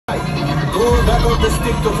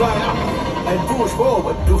stick to fly up, and push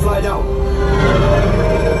forward to fly down.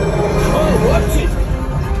 Oh, watch it!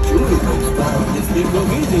 Julie looks proud. This thing look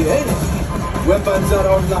easy, eh? Weapons are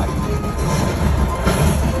online.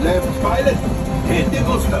 Left pilot, hit the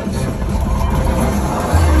boosters.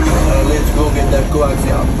 Let's go get that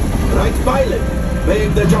coaxium. Right pilot,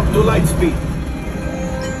 make the jump to light speed.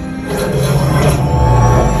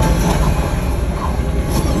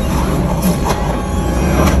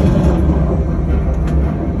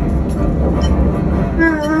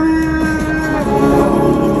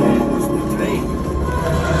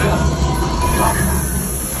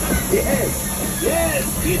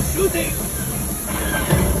 Yes, it's shooting.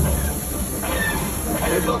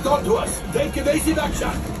 They've locked onto us. Take evasive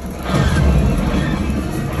action.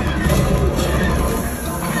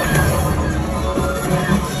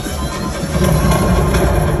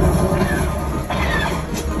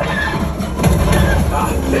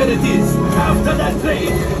 There it is! After that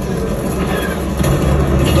train!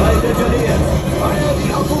 By Legendary! Fire the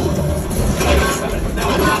harpoon! Excellent! Now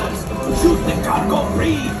fellas! Shoot the cargo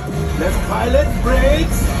free! Left pilot,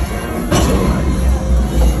 brakes!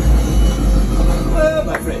 Well,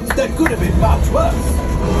 my friends, that could have been much worse.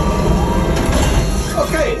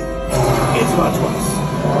 Okay, it's much worse.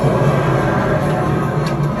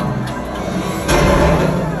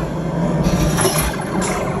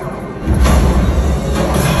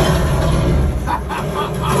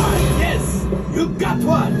 You got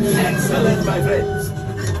one! Excellent, my friends!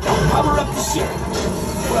 Now power up the ship!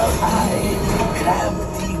 Well, I grab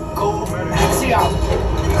the coaxium!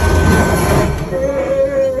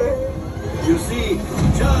 You see,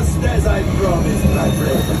 just as I promised, my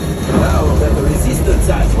friend, now that the resistance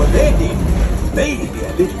has what they need, maybe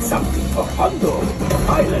a little something for Hondo.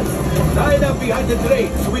 Pilot, line up behind the train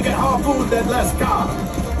so we can harpoon that last car.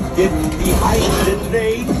 Get behind the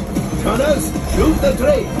train. Gunners, shoot the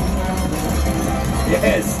train.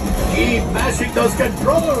 Yes, keep mashing those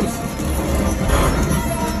controls!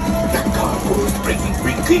 The cargo's breaking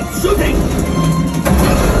free, keep shooting!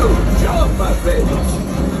 Good job, my friends!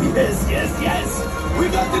 Yes! We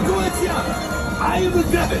got the coaxium! I will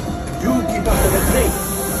grab it! You keep up to the train!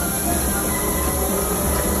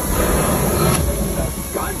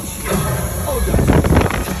 Gunship! Oh, that's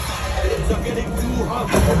things are getting too hot!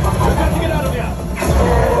 I've got to get out of here!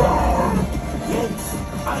 Yes!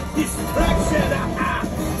 A distraction!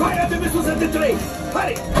 Fire the missiles at the train!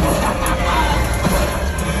 Hurry!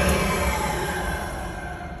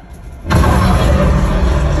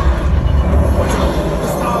 Watch out! The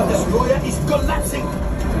Star Destroyer is collapsing!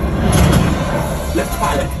 Left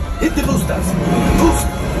pilot, hit the boosters! Boost!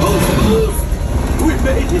 We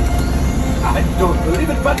made it! I don't believe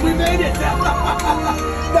it, but we made it!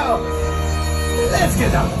 Now, let's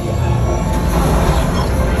get out of here!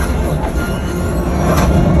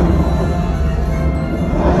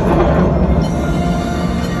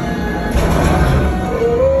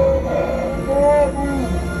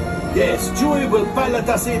 Yes, Chewie will pilot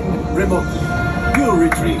us in remotely. You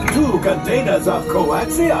retrieve 2 containers of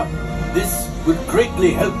coaxium. This will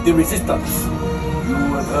greatly help the resistance. You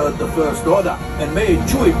have heard the First Order and made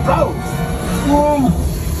Chewie proud.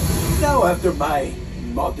 Now, after my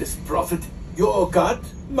modest profit, your cut,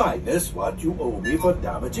 minus what you owe me for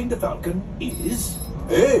damaging the Falcon, is...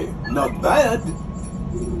 Hey, not bad.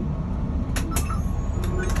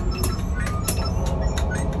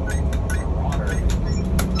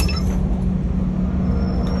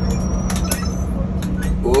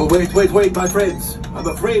 Oh, wait, my friends. I'm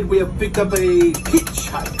afraid we have picked up a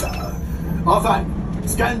hitchhiker. Enfin,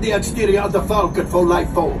 scan the exterior of the Falcon for life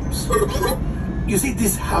forms. You see,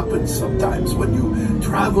 this happens sometimes when you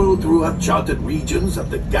travel through uncharted regions of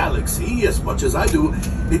the galaxy as much as I do.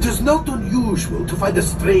 It is not unusual to find a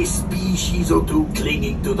stray species or two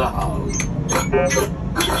clinging to the hull.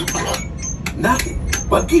 Nothing,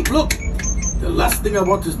 but keep looking. The last thing I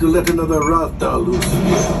want is to let another Rata loose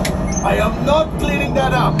here. I am not cleaning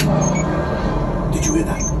that up. Did you hear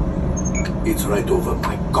that? It's right over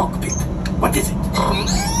my cockpit. What is it?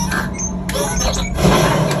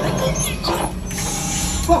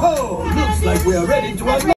 Whoa! Looks like we are ready to unload.